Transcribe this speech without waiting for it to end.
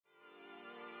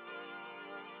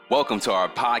Welcome to our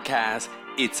podcast,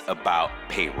 It's About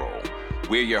Payroll.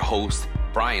 We're your hosts,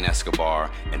 Brian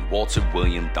Escobar and Walter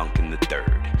William Duncan III.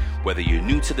 Whether you're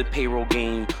new to the payroll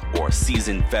game or a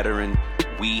seasoned veteran,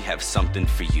 we have something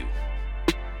for you.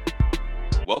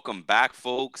 Welcome back,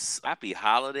 folks. Happy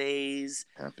holidays.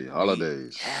 Happy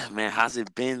holidays. Yeah, man. How's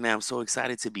it been, man? I'm so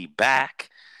excited to be back.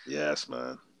 Yes,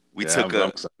 man. We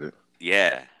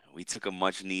took a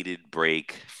much needed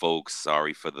break, folks.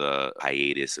 Sorry for the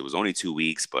hiatus. It was only 2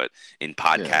 weeks, but in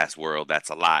podcast world, that's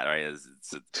a lot, right? It's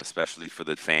especially for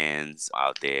the fans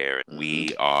out there. Mm-hmm.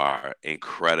 We are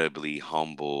incredibly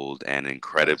humbled and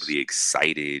incredibly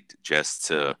excited just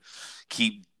to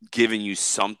keep giving you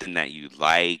something that you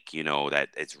like, you know, that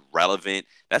it's relevant.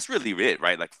 That's really it,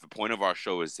 right? Like the point of our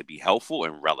show is to be helpful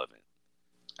and relevant.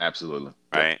 Absolutely.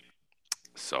 Right? Yeah.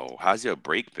 So how's your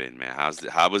break been, man?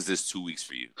 How was this 2 weeks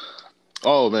for you?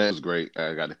 Oh, man, it was great.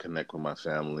 I got to connect with my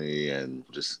family and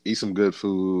just eat some good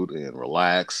food and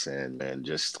relax and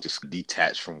just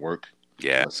detach from work.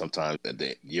 Yeah. Sometimes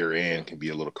the year end can be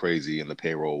a little crazy in the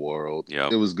payroll world. Yeah.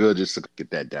 It was good just to get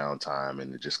that downtime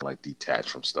and to just like detach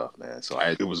from stuff, man. So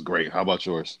it was great. How about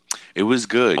yours? It was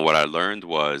good. What I learned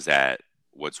was that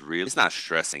it's not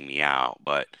stressing me out,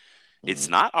 but it's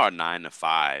not our 9 to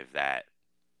 5 that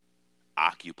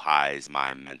occupies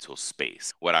my mental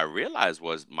space. What I realized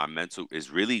was my mental is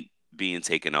really being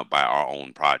taken up by our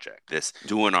own project. This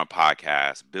doing our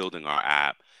podcast, building our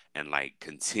app, and like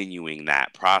continuing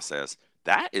that process.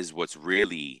 That is what's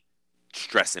really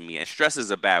stressing me. And stress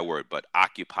is a bad word, but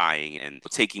occupying and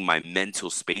taking my mental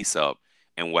space up.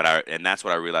 And that's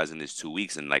what I realized in these 2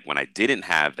 weeks. And like when I didn't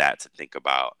have that to think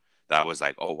about, that was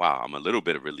like, oh wow, I'm a little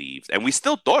bit relieved. And we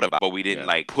still thought about it, but we didn't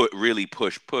push.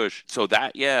 So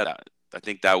I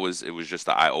think it was just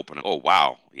the eye opener. Oh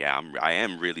wow, yeah, I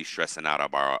am really stressing out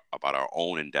about our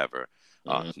own endeavor.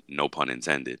 No pun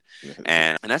intended.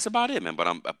 And that's about it, man.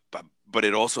 But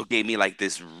it also gave me like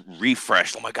this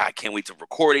refresh. Oh my God, I can't wait to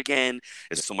record again.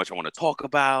 There's so much I want to talk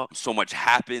about. So much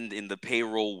happened in the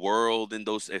payroll world in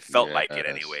those. It felt like it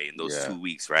anyway in those 2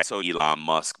 weeks, right? So Elon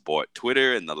Musk bought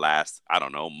Twitter in the last, I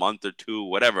don't know, month or two,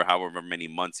 however many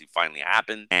months he finally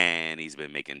happened, and he's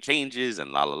been making changes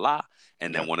and la la la.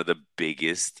 And then one of the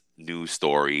biggest news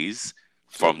stories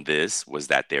from this was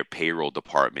that their payroll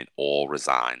department all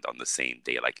resigned on the same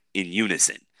day, like in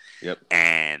unison. Yep.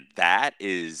 And that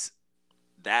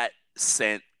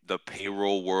sent the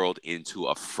payroll world into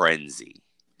a frenzy.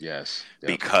 Yes. Yep.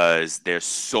 Because there's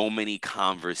so many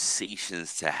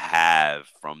conversations to have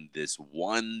from this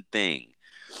one thing.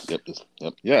 Yep.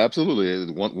 Yeah,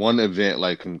 absolutely. One event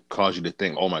like can cause you to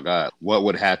think, oh my God, what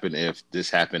would happen if this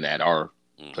happened at our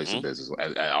place of business,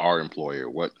 at our employer?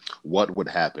 What would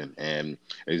happen? And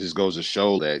it just goes to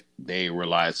show that they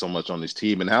relied so much on this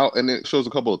team, and it shows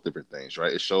a couple of different things,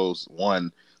 right? It shows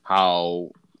one, how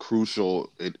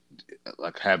crucial it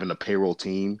like having a payroll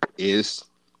team is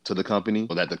to the company,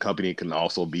 so that the company can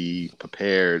also be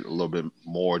prepared a little bit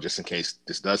more just in case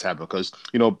this does happen. Because,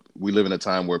 you know, we live in a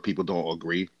time where people don't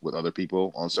agree with other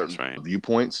people on certain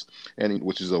viewpoints, and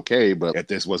which is okay. But if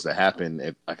this was to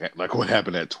happen, like what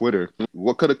happened at Twitter,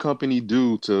 what could a company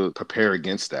do to prepare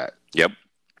against that? Yep.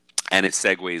 And it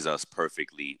segues us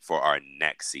perfectly for our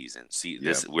next season.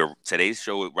 Today's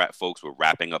show, folks, we're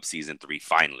wrapping up season 3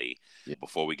 finally. Yeah.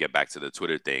 Before we get back to the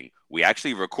Twitter thing, we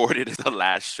actually recorded the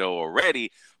last show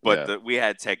already, but we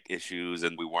had tech issues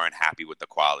and we weren't happy with the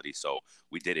quality, so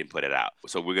we didn't put it out.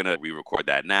 So we're gonna re-record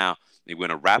that now. We're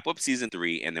gonna wrap up season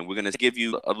 3, and then we're gonna give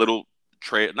you a little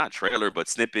not trailer, but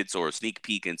snippets or sneak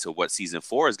peek into what season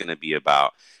 4 is gonna be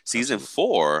about. Season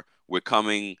 4, we're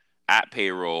coming at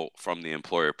payroll from the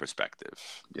employer perspective.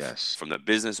 Yes. From the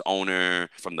business owner,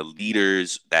 from the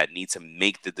leaders that need to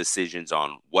make the decisions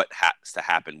on what has to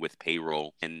happen with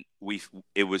payroll. And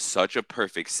it was such a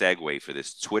perfect segue for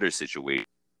this Twitter situation.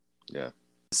 Yeah.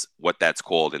 What that's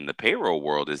called in the payroll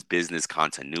world is business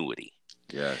continuity.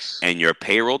 Yes. And your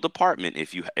payroll department,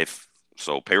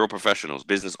 so payroll professionals,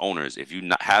 business owners, if you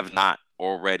have not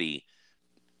already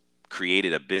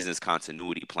created a business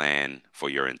continuity plan for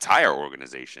your entire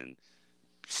organization,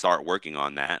 start working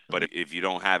on that. But if you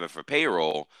don't have it for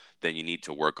payroll, then you need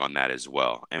to work on that as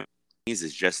well. And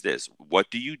it's just this: what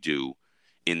do you do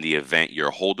in the event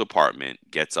your whole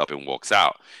department gets up and walks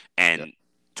out? And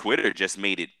Twitter just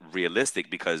made it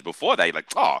realistic, because before that, you're like,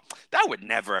 oh, that would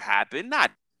never happen.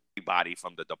 Not everybody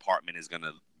from the department is going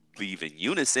to leave in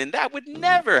unison. That would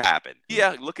never happen.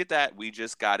 Yeah, look at that. We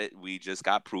just got it. We just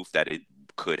got proof that it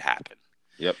could happen.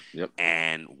 Yep.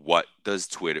 And what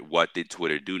did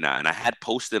Twitter do now? And I had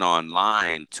posted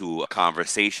online to a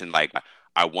conversation like,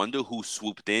 I wonder who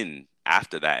swooped in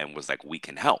after that and was like, we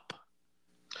can help.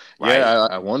 right? Yeah,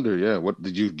 I wonder. Yeah, what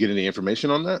did you get any information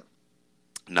on that?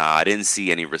 Nah, I didn't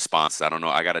see any responses. I don't know.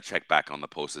 I got to check back on the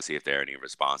post to see if there are any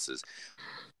responses.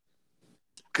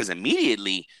 Because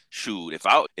immediately, shoot, if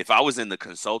I was in the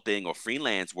consulting or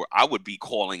freelance, where I would be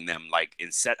calling them like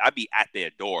I'd be at their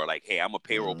door like, hey, I'm a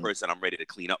payroll Hmm. person. I'm ready to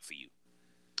clean up for you.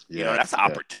 You know, Yeah, that's an yeah,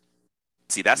 opportunity.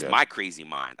 See, that's yeah. my crazy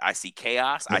mind. I see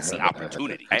chaos. I see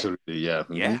opportunity. Right? Opportunity, yeah.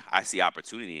 Hmm. Yeah, I see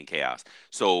opportunity in chaos.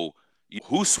 So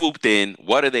who swooped in?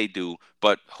 What do they do?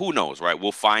 But who knows, right?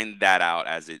 We'll find that out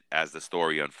as the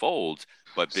story unfolds.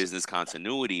 But business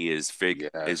continuity is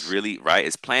Yes, really right.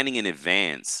 Is planning in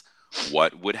advance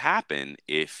what would happen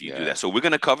if you do yeah, that. So we're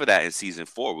gonna cover that in season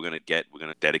 4. We're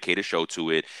gonna dedicate a show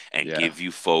to it and yeah. give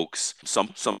you folks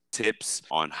some tips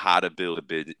on how to build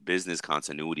a business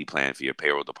continuity plan for your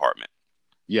payroll department.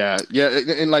 Yeah, yeah,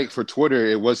 and like for Twitter,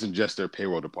 it wasn't just their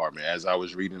payroll department. As I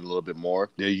was reading a little bit more,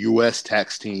 their U.S.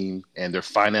 tax team and their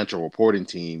financial reporting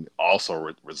team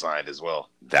also resigned as well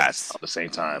That's at the same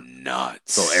time.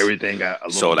 So nuts. everything got a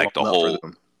little So like the blown up for whole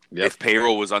them. Yep, if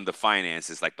payroll was under finance,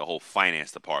 it's like the whole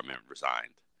finance department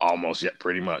resigned. almost. Yeah,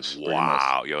 pretty much, pretty much.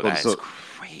 Wow, yo, So, that is so they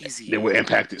crazy. were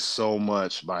impacted so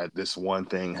much by this one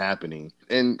thing happening,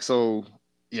 and so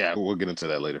yeah, we'll get into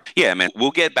that later. Yeah, man,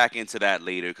 we'll get back into that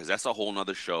later because that's a whole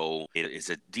nother show. It's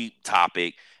a deep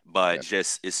topic, but Yeah,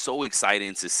 just it's so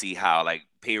exciting to see how like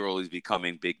payroll is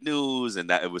becoming big news and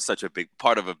that it was such a big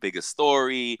part of a bigger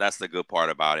story. That's the good part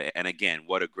about it. And again,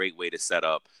 what a great way to set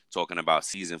up talking about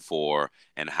season 4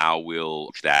 and how we'll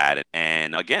approach that.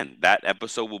 And again, that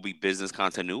episode will be business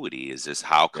continuity, is just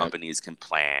how yeah, companies can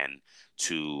plan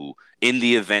to, in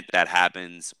the event that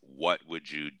happens, what would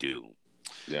you do?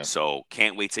 yeah. So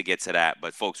can't wait to get to that.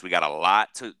 But folks, we got a lot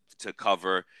to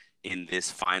cover in this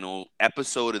final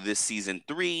episode of this season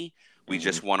 3. We Hmm.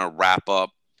 just want to wrap up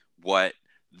what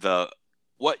the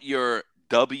what your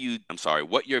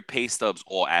what your pay stubs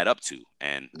all add up to.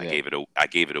 And Yeah. I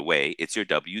gave it away. It's your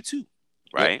W2, Yep.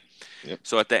 right? Yep.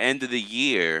 So at the end of the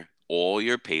year, all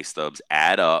your pay stubs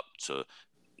add up to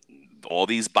all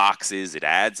these boxes. It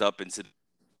adds up into Mm.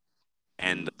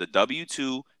 and the W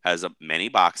 2 has many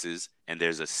boxes, and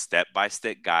there's a step by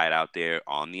step guide out there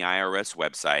on the IRS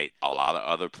website. A lot of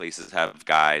other places have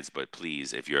guides, but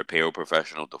please, if you're a payroll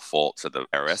professional, default to the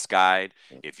IRS guide.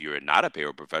 If you're not a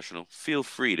payroll professional, feel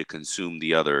free to consume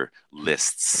the other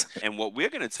lists. And what we're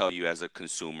going to tell you as a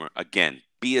consumer, again,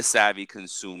 be a savvy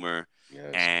consumer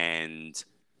Yes. and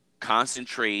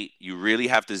concentrate. You really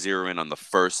have to zero in on the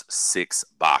first 6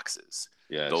 boxes.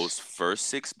 Yes. Those first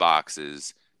 6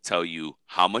 boxes tell you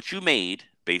how much you made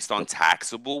based on Yep.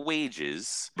 taxable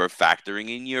wages. We're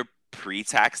factoring in your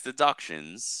pre-tax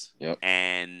deductions, Yep.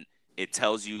 and it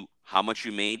tells you how much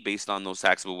you made based on those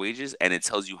taxable wages, and it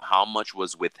tells you how much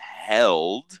was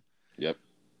withheld Yep.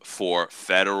 for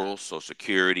federal, Social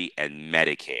Security, and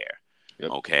Medicare.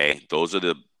 Yep. Okay, those are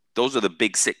the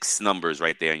big 6 numbers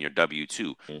right there in your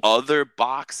W-2. Mm. Other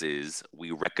boxes,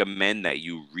 we recommend that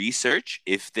you research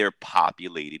if they're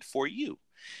populated for you.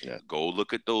 Yeah. Go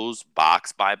look at those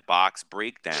box by box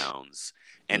breakdowns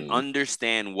and Mm.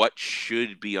 understand what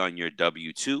should be on your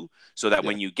W-2 so that Yeah.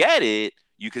 when you get it,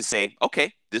 you can say,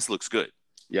 okay, this looks good.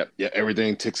 Yep. Yeah.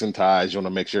 Everything ticks and ties. You want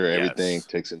to make sure everything Yes.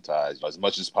 ticks and ties as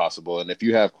much as possible. And if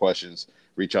you have questions,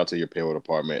 reach out to your payroll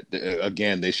department.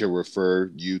 Again, they should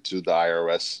refer you to the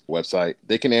IRS website.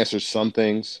 They can answer some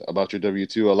things about your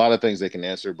W-2. A lot of things they can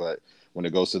answer, but when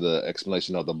it goes to the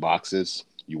explanation of the boxes,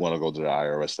 you want to go to the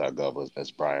irs.gov, as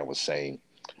Brian was saying.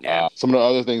 Yeah. Some of the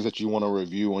other things that you want to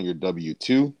review on your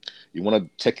W-2, you want to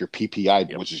check your PPI,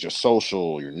 Yep. which is your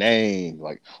social, your name,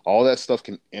 like all that stuff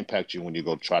can impact you when you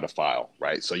go try to file,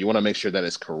 right? So you want to make sure that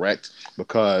it's correct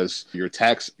because your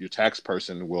tax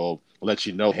person will let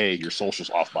you know, hey, your social's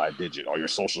off by a digit or your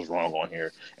social's wrong on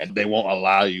here, and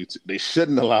they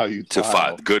shouldn't allow you to To file.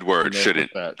 file, Good word. with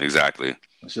Shouldn't. that. Exactly.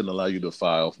 It shouldn't allow you to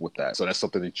file with that. So that's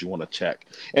something that you want to check.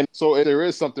 And so if there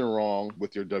is something wrong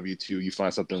with your W-2, you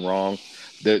find something wrong,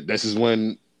 this is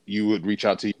when you would reach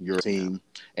out to your team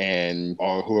and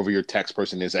or whoever your tax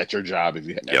person is at your job if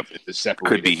Yep. if it's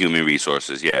separated. Could be human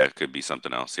resources. Yeah. It could be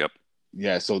something else. Yep.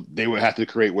 Yeah, so they would have to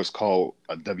create what's called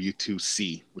a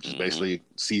W-2C, which is basically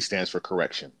C stands for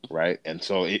correction, right? And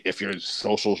so if your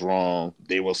social's wrong,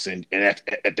 they will send. And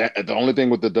the only thing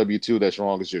with the W-2 that's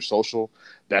wrong is your social.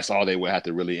 That's all they would have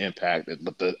to really impact.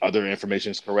 But the other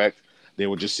information is correct. They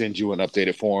would just send you an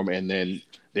updated form, and then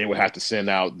they would have to send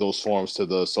out those forms to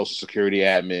the Social Security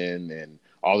admin and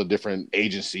all the different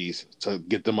agencies to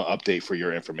get them an update for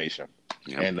your information.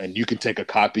 Yep. And you can take a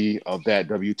copy of that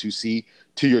W-2C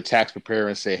to your tax preparer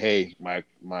and say, hey,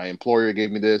 my employer gave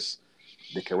me this.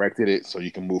 They corrected it, so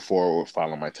you can move forward with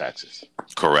filing my taxes.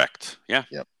 Correct. Yeah.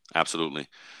 Yep. Absolutely.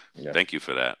 Yeah. Thank you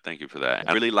for that. Thank you for that.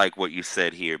 I really like what you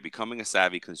said here. Becoming a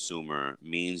savvy consumer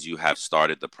means you have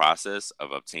started the process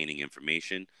of obtaining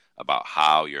information about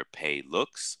how your pay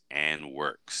looks and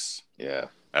works. Yeah.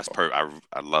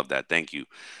 I love that. Thank you.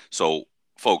 So,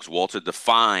 folks, Walter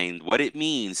defined what it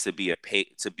means to be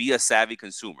a savvy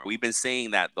consumer. We've been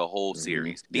saying that the whole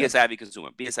series. Be a Yep. savvy consumer.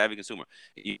 Be a savvy consumer.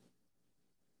 What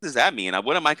does that mean?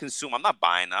 What am I consuming? I'm not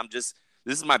buying. This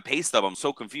is my pay stub. I'm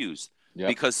so confused Yep.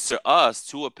 because to us,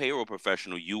 to a payroll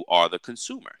professional, you are the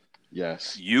consumer.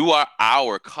 Yes. You are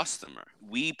our customer.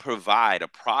 We provide a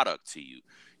product to you.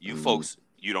 You Hmm. folks,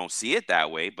 you don't see it that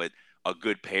way, but a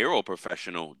good payroll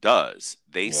professional does.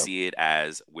 They Yep. see it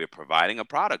as we're providing a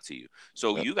product to you.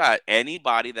 So Yep. you got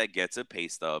anybody that gets a pay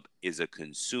stub is a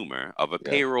consumer of a Yeah.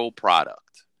 payroll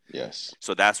product. Yes.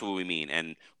 So that's what we mean.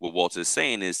 And what Walter's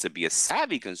saying is to be a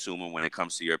savvy consumer when it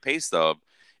comes to your pay stub,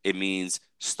 it means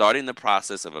starting the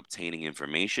process of obtaining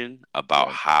information about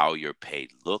Right. how your pay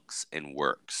looks and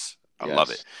works. I love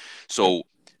it. Yes. Yep. So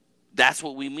that's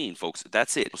what we mean, folks.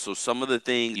 That's it. So some of the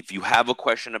things, if you have a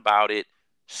question about it,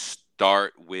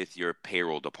 start with your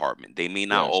payroll department. They may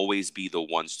not Yes. always be the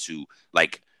ones to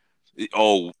like,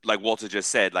 oh, like Walter just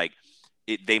said, like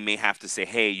they may have to say,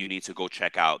 hey, you need to go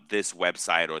check out this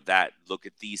website or that, look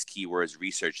at these keywords,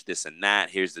 research this and that.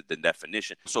 Here's the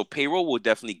definition. So payroll will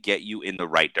definitely get you in the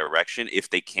right direction Hmm. if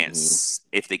they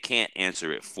can't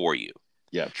answer it for you.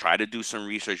 Yep. Try to do some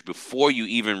research before you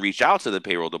even reach out to the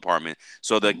payroll department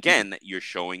so that Hmm. again you're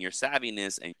showing your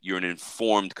savviness and you're an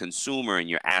informed consumer and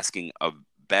you're asking a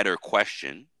better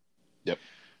question. Yep.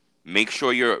 Make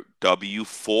sure your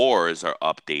W-4s are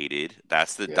updated.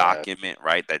 That's the Yeah. document,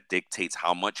 right? That dictates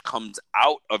how much comes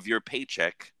out of your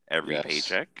paycheck, every Yes.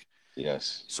 paycheck.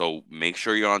 Yes. So make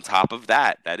sure you're on top of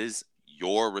that. That is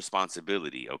your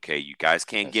responsibility. Okay. You guys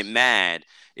can't get Yes. mad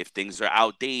if things are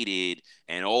outdated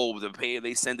and oh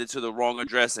they send it to the wrong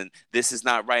address and this is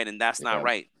not right and that's not Yeah.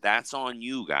 right. That's on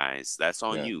you guys. That's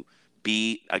on Yeah. you.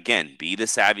 Be the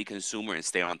savvy consumer and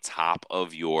stay on top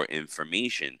of your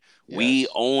information. We Yes.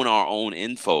 own our own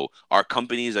info. Our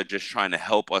companies are just trying to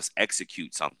help us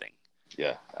execute something,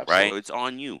 Yeah. right? Absolutely. It's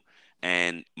on you.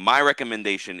 And my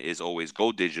recommendation is always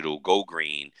go digital, go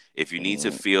green. If you need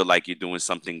to Hmm. feel like you're doing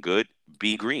something good,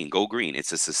 be green, go green.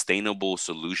 It's a sustainable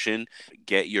solution.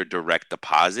 Get your direct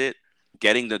deposit.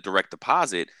 Getting the direct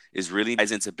deposit is really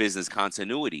ties into business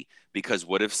continuity because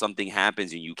what if something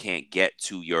happens and you can't get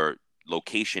to your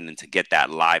location and to get that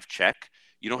live check?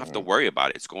 You don't have to Hmm. worry about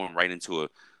it. It's going right into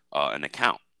an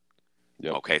account.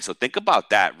 Yep. Okay, so think about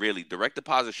that really. Direct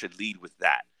deposit should lead with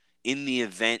that. In the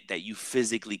event that you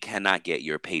physically cannot get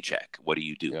your paycheck, what do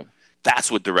you do? Yep. That's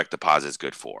what direct deposit is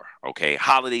good for. Okay,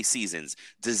 holiday seasons,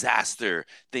 disaster,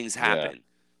 things Yeah. happen.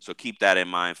 So keep that in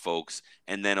mind, folks.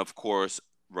 And then, of course,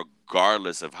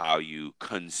 regardless of how you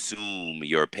consume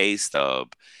your pay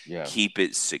stub, Yeah. keep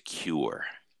it secure.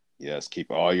 Yes. Keep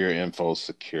all your info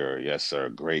secure. Yes, sir.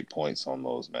 Great points on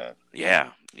those, man.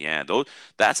 Yeah, yeah.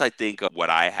 That's I think what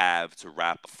I have to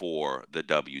wrap for the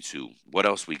W-2. What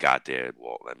else we got there?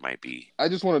 Well, that might be I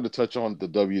just wanted to touch on the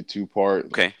W-2 part.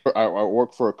 okay. I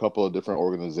work for a couple of different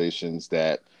organizations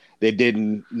that they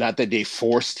didn't, not that they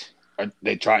forced,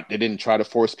 they didn't try to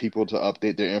force people to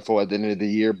update their info at the end of the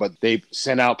year, but they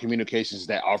sent out communications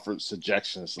that offered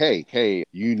suggestions. Hey,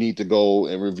 you need to go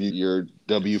and review your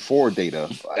W-4 data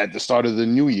at the start of the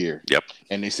new year. Yep.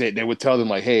 And they said they would tell them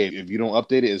like, hey, if you don't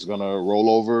update it, it's gonna roll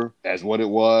over as what it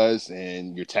was,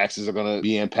 and your taxes are gonna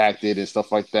be impacted and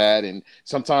stuff like that. And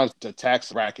sometimes the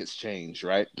tax brackets change,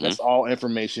 right? Hmm. That's all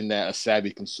information that a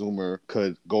savvy consumer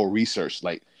could go research.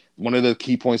 Like one of the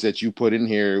key points that you put in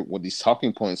here with these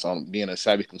talking points on being a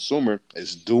savvy consumer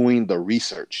is doing the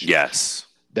research. Yes.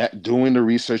 That doing the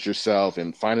research yourself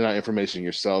and finding out information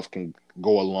yourself can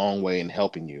go a long way in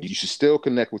helping you. You should still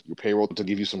connect with your payroll to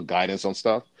give you some guidance on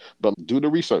stuff, but do the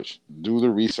research. Do the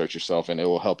research yourself, and it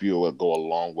will help you. It will go a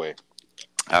long way.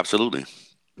 Absolutely.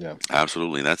 Yeah.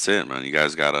 Absolutely. That's it, man. You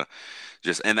guys gotta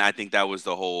and I think that was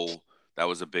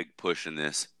a big push in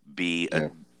this. Yeah.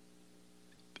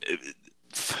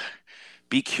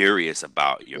 Be curious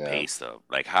about your Yeah. pay stub.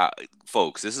 Like how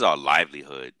folks, this is our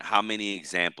livelihood. How many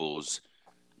examples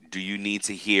do you need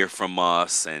to hear from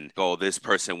us and go, this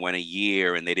person went a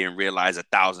year and they didn't realize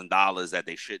 $1,000 that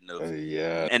they shouldn't have.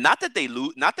 Yeah. And not that they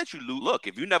lose, not that you lose. Look,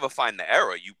 if you never find the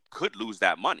error, you could lose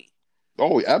that money.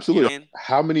 Oh, You know absolutely. what I mean?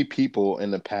 How many people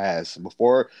in the past,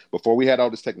 before we had all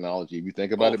this technology, if you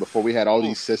think about it, before Oof. we had all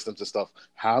these Oof. systems and stuff,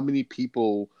 how many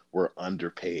people were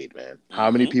underpaid, man?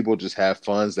 How many Mm-hmm. people just have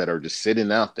funds that are just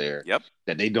sitting out there Yep.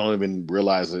 that they don't even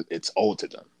realize that it's owed to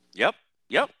them? Yep.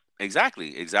 Yep.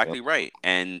 Exactly Yep. right.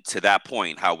 And to that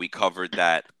point, how we covered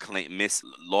that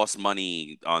lost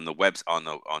money on the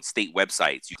on state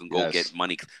websites, you can go get Yes.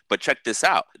 money. But check this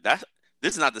out.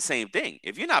 This is not the same thing.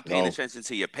 If you're not paying No. attention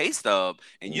to your pay stub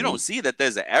and you Hmm. don't see that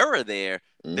there's an error there,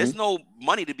 Hmm. there's no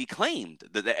money to be claimed.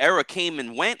 The error came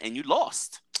and went, and you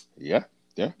lost. Yeah.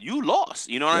 Yeah. You lost.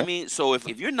 You know what I Yeah. mean? So if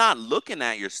you're not looking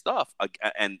at your stuff,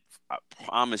 and I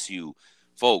promise you,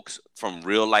 folks, from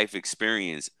real life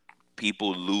experience,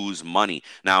 people lose money.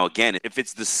 Now, again, if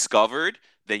it's discovered,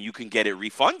 then you can get it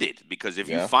refunded because if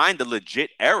you Yeah. find a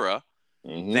legit error,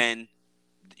 Hmm. then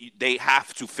they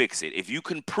have to fix it. If you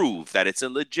can prove that it's a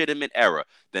legitimate error,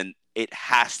 then it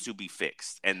has to be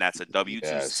fixed, and that's a Yes.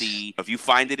 W2C. If you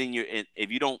find it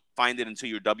if you don't find it until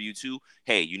your W2,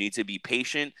 hey, you need to be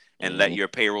patient and let Hmm. your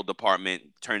payroll department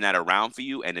turn that around for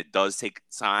you, and it does take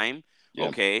time. Yep.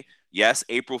 Okay. Yes,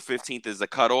 April 15th is the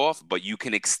cutoff, but you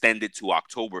can extend it to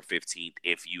October 15th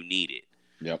if you need it.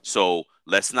 Yep. So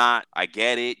let's not, I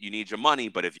get it, you need your money,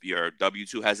 but if your W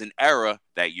 2 has an error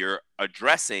that you're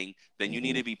addressing, then you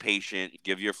need Hmm. to be patient,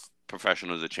 give your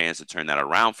professionals a chance to turn that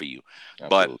around for you.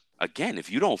 But Absolutely. again, if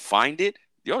you don't find it,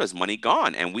 yo, there's money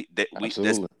gone. And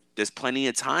Absolutely. there's plenty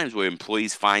of times where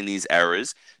employees find these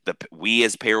errors. We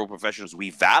as payroll professionals,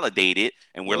 we validate it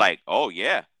and we're Yep. like, oh,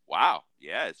 yeah, wow.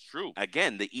 Yeah, it's true.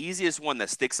 Again, the easiest one that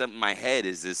sticks up in my head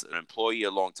is this an employee a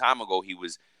long time ago. He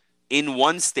was in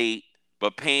one state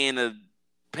but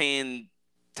paying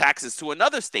taxes to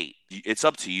another state. It's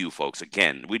up to you, folks.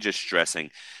 Again, we're just stressing: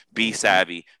 be Hmm.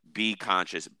 savvy, be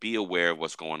conscious, be aware of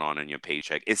what's going on in your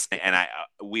paycheck.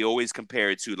 We always compare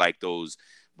it to like those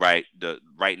right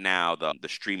now the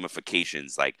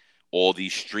streamifications, like all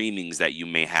these streamings that you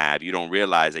may have. You don't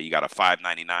realize that you got a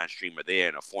 $5.99 streamer there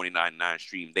and a $49.99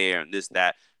 stream there and this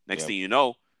that. Next Yep. thing you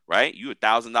know, right? You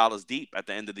 $1,000 deep at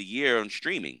the end of the year on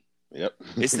streaming. Yep.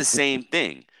 It's the same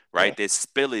thing, Yeah. right? There's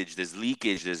spillage, there's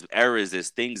leakage, there's errors,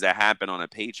 there's things that happen on a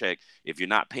paycheck. If you're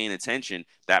not paying attention,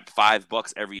 that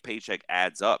 $5 every paycheck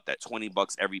adds up. That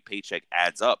 $20 every paycheck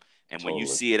adds up. And when you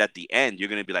Totally. see it at the end, you're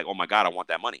gonna be like, "Oh my God, I want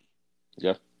that money."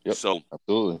 Yeah. Yep. So,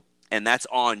 Absolutely. and that's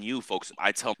on you, folks.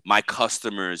 I tell my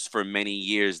customers for many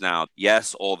years now,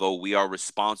 yes, although we are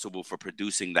responsible for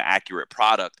producing the accurate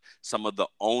product, some of the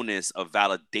onus of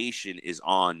validation is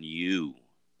on you.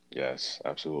 Yes.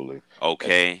 Absolutely. Es-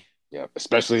 Okay? Yeah.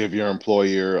 Especially if your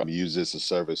employer uses a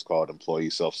service called employee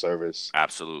self-service.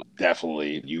 Absolutely.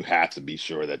 Definitely, you have to be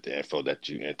sure that the info that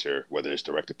you enter, whether it's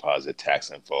direct deposit,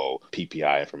 tax info,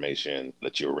 PPI information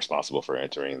that you're responsible for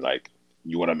entering, like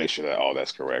you want to make sure that all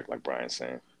that's correct, like Brian's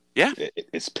saying. Yeah.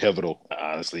 It's pivotal.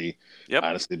 Honestly, Yep. I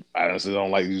honestly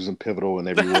don't like using pivotal in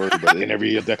every word, but in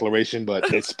every declaration.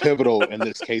 But it's pivotal in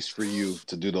this case for you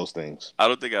to do those things. I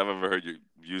don't think I've ever heard you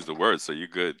use the word, so you're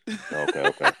good. Okay,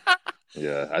 okay,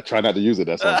 yeah. I try not to use it.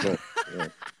 That's what I'm saying. Yeah.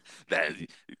 That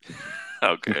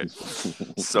okay.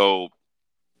 So,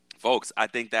 folks, I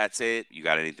think that's it. You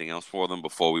got anything else for them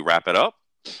before we wrap it up?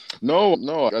 No,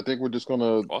 no. I think we're just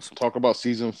gonna Awesome. talk about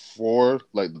season 4,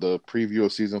 like the preview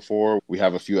of season 4. We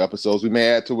have a few episodes. We may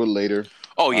add to it later.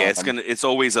 Oh yeah, Um, it's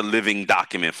always a living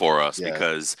document for us yeah,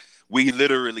 because we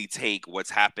literally take what's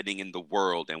happening in the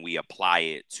world and we apply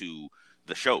it to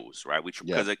the shows, right? yeah,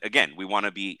 Because again, we want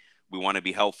to be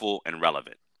helpful and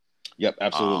relevant. yep,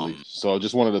 absolutely. Um, So I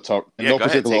just wanted to talk in yeah, no go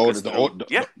ahead, particular take order. us through.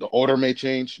 Yeah, The order may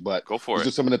change, but go for these it.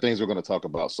 are some of the things we're going to talk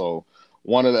about. So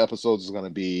one of the episodes is going to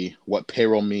be what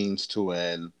payroll means to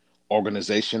an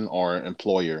organization or an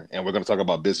employer, and we're going to talk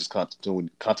about business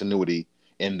continuity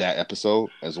in that episode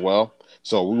as well.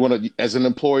 So we want to, as an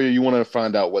employer, you want to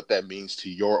find out what that means to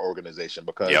your organization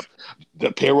Yep, because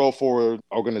the payroll for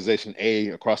organization A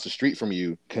across the street from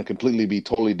you can completely be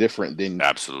totally different than the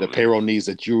absolutely, payroll needs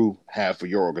that you have for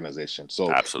your organization. So you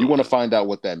want to absolutely. find out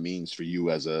what that means for you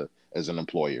as an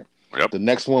employer. Yep, The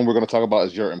next one we're going to talk about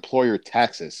is your employer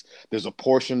taxes. There's a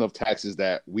portion of taxes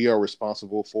that we are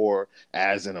responsible for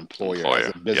as an employer, as employer. a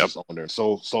Yep, business owner.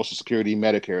 So Social Security,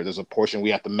 Medicare, there's a portion we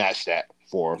have to match that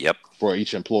yep. for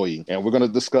each employee. And we're going to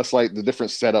discuss like the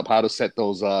different setup, how to set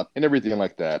those up and everything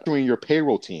like that. Doing your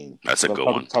payroll team. That's a I'm good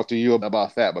going to one. talk to you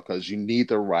about that because you need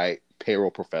the right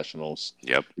payroll professionals.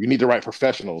 Yep. You need the right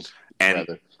professionals, And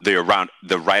rather. they're around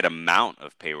the right amount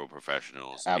of payroll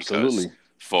professionals because Absolutely.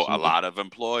 for a Absolutely. lot of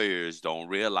employers don't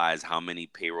realize how many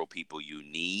payroll people you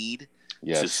need to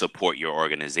Yes. support your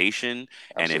organization.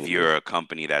 And if Absolutely. you're a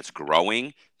company that's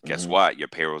growing, guess Hmm. what? Your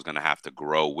payroll is going to have to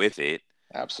grow with it.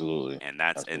 Absolutely. And and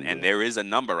Absolutely. there is a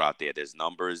number out there. There's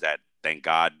numbers that thank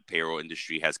God payroll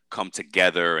industry has come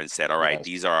together and said, all right, Yes.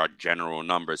 these are our general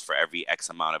numbers for every X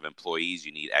amount of employees.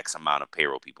 You need X amount of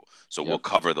payroll people. So we'll Yep.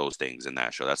 cover those things in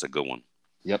that show. That's a good one.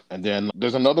 Yep. And then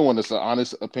there's another one that's an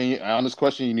honest opinion, honest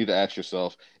question you need to ask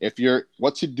yourself.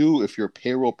 What to do if your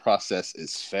payroll process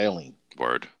is failing?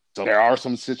 Word. So there are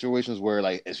some situations where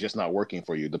like it's just not working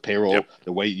for you. The Yep. payroll,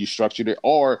 the way you structured it,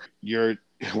 or your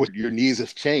needs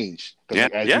have changed because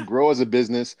Yeah. as you Yeah. grow as a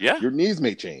business, Yeah. your needs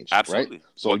may change, right? Absolutely.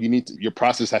 So your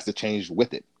process has to change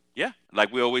with it. Yeah.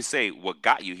 Like we always say, what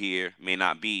got you here may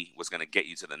not be what's going to get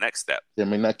you to the next step. It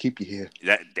may not keep you here.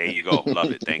 There you go.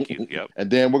 Love it. Thank you. Yep.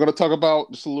 And then we're going to talk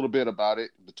about just a little bit about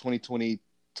it, the 2020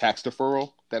 tax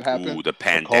deferral that Ooh, happened the for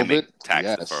pandemic COVID. tax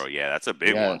Yes. deferral. Yeah, that's a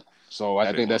big Yeah. one. So I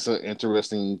Big think one. that's an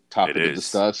interesting It topic to is.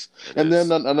 discuss. It And then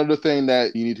is. another thing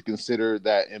that you need to consider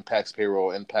that impacts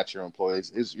payroll, impacts your employees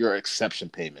is your exception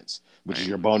payments, which is Right.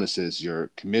 your bonuses,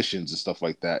 your commissions, and stuff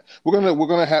like that. We're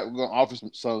gonna offer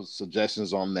some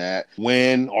suggestions on that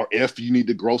when or if you need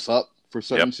to gross up for Yep.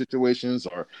 certain situations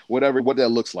or whatever what that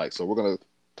looks like. So we're gonna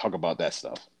talk about that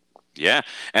stuff. Yeah,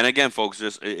 and again, folks,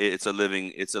 just it's a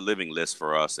living list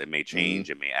for us. It may Hmm. change,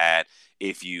 it may add.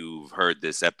 If you've heard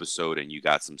this episode and you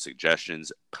got some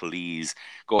suggestions, please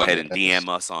go ahead and Yes. DM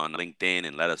us on LinkedIn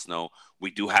and let us know.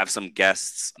 We do have some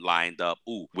guests lined up.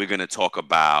 Ooh, we're gonna talk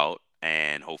about,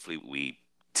 and hopefully we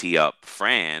tee up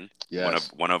Fran, Yes.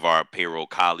 one of our payroll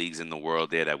colleagues in the world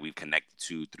there that we've connected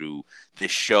to through this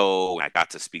show. I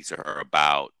got to speak to her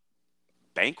about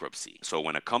bankruptcy. So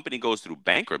when a company goes through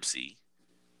bankruptcy,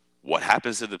 what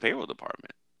happens to the payroll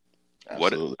department?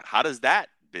 Absolutely. How does that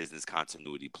business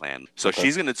continuity plan? So Okay.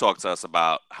 she's going to talk to us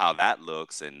about how that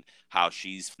looks and how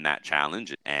she's in that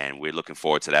challenge, and we're looking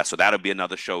forward to that. So that'll be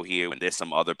another show here, and there's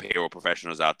some other payroll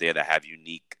professionals out there that have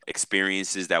unique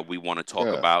experiences that we want to talk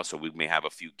Yeah. about, so we may have a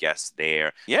few guests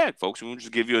there. Yeah, folks, we'll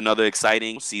just give you another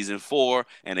exciting season 4,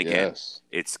 and again, Yes.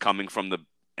 it's coming from the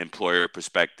employer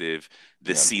perspective.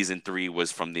 This Yeah. season 3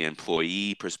 was from the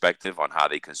employee perspective on how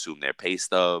they consume their pay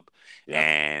stub. Yeah.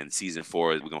 And season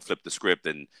 4, we're gonna flip the script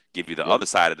and give you the Yep. other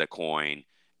side of the coin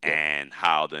Yep. and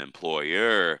how the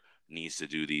employer needs to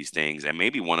do these things. And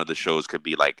maybe one of the shows could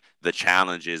be like the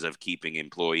challenges of keeping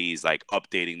employees like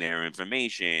updating their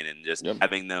information and just Yep.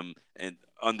 having them and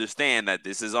understand that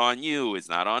this is on you, it's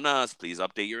not on us. Please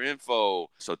update your info.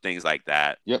 So things like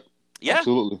that. Yep. Yeah.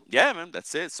 Absolutely. Yeah, man.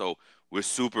 That's it. So we're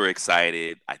super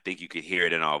excited. I think you could hear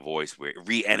it in our voice. We're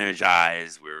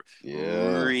re-energized. We're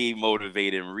Yeah.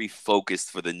 re-motivated and refocused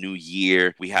for the new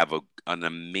year. We have an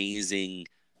amazing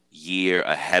year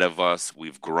ahead of us.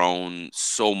 We've grown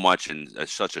so much in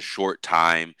such a short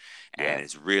time. And Yeah.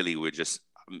 it's really, we're just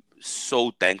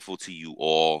so thankful to you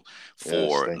all Yes.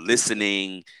 for Thank you.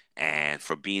 listening and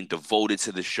for being devoted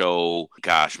to the show.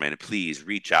 Gosh, man, please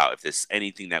reach out if there's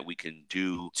anything that we can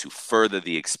do to further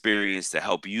the experience to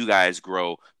help you guys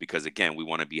grow. Because again, we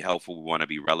want to be helpful, we want to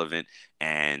be relevant,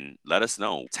 and let us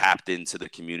know. Tapped into the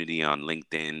community on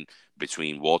LinkedIn.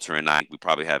 Between Walter and I, we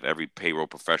probably have every payroll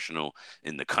professional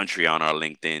in the country on our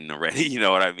LinkedIn already. You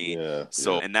know what I mean? Yeah.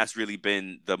 So, Yeah. and that's really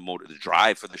been the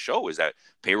drive for the show is that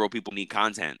payroll people need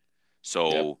content. Yep.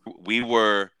 So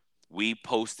we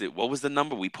posted, what was the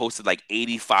number? We posted like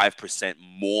 85%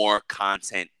 more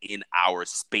content in our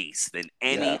space than Yeah.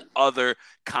 any other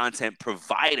content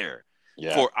provider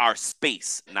Yeah. for our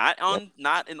space. Yep.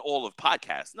 Not in all of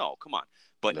podcasts. No, come on.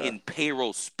 But Yeah. in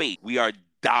payroll space, we are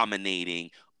dominating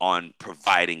on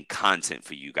providing content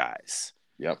for you guys.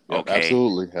 Yep. Yep. Okay?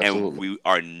 Absolutely. And Absolutely. we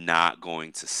are not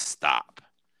going to stop.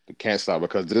 We can't stop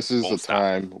because this is a Won't stop.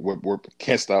 time where we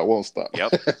can't stop, won't stop.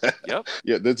 Yep. Yep.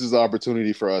 Yeah. This is the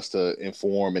opportunity for us to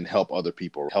inform and help other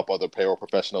people, help other payroll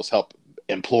professionals, help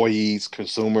employees,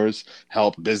 consumers,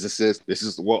 help businesses. This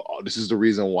is the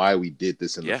reason why we did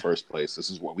this in the Yeah. first place.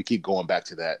 This is what we keep going back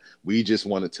to that. We just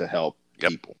wanted to help Yep.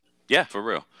 people. Yeah, for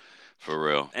real. For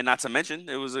real. And not to mention,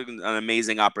 it was an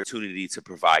amazing opportunity to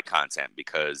provide content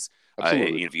because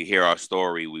Absolutely. if you hear our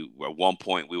story, we at one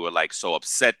point we were like so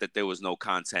upset that there was no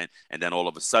content, and then all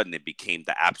of a sudden it became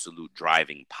the absolute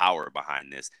driving power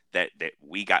behind this that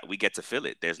we get to fill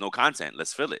it. There's no content,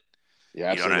 let's fill it.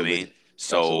 Yeah, You know what I mean? absolutely.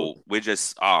 So Absolutely. we're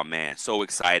just, oh man, so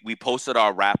excited. We posted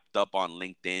our wrapped up on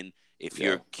LinkedIn. If Yeah.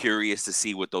 you're curious to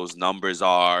see what those numbers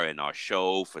are in our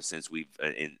show for since we've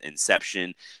in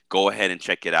inception, go ahead and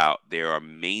check it out. There are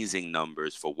amazing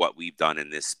numbers for what we've done in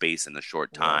this space in a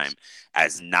short Yes. time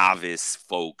as novice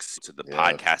folks to the Yeah.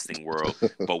 podcasting world,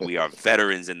 but we are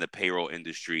veterans in the payroll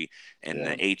industry and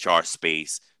Yeah. the HR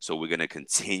space. So we're going to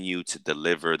continue to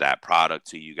deliver that product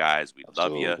to you guys. We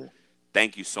love you. Absolutely.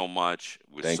 Thank you so much.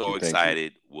 We're Thank so you. Thank you.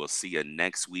 excited. We'll see you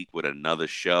next week with another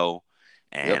show.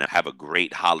 Yep. And have a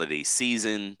great holiday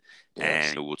season.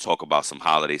 Yes. And we'll talk about some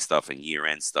holiday stuff and year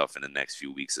end stuff in the next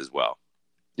few weeks as well.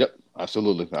 Yep.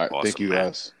 Absolutely. All right. Thank Awesome, you, man.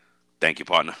 guys. Thank you,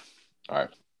 partner. All right.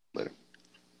 Later.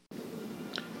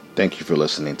 Thank you for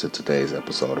listening to today's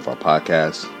episode of our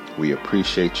podcast. We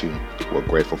appreciate you. We're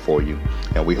grateful for you.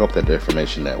 And we hope that the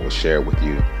information that was shared with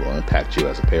you will impact you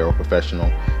as a payroll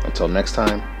professional. Until next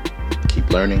time, keep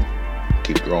learning,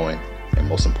 keep growing, and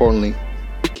most importantly,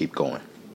 keep going.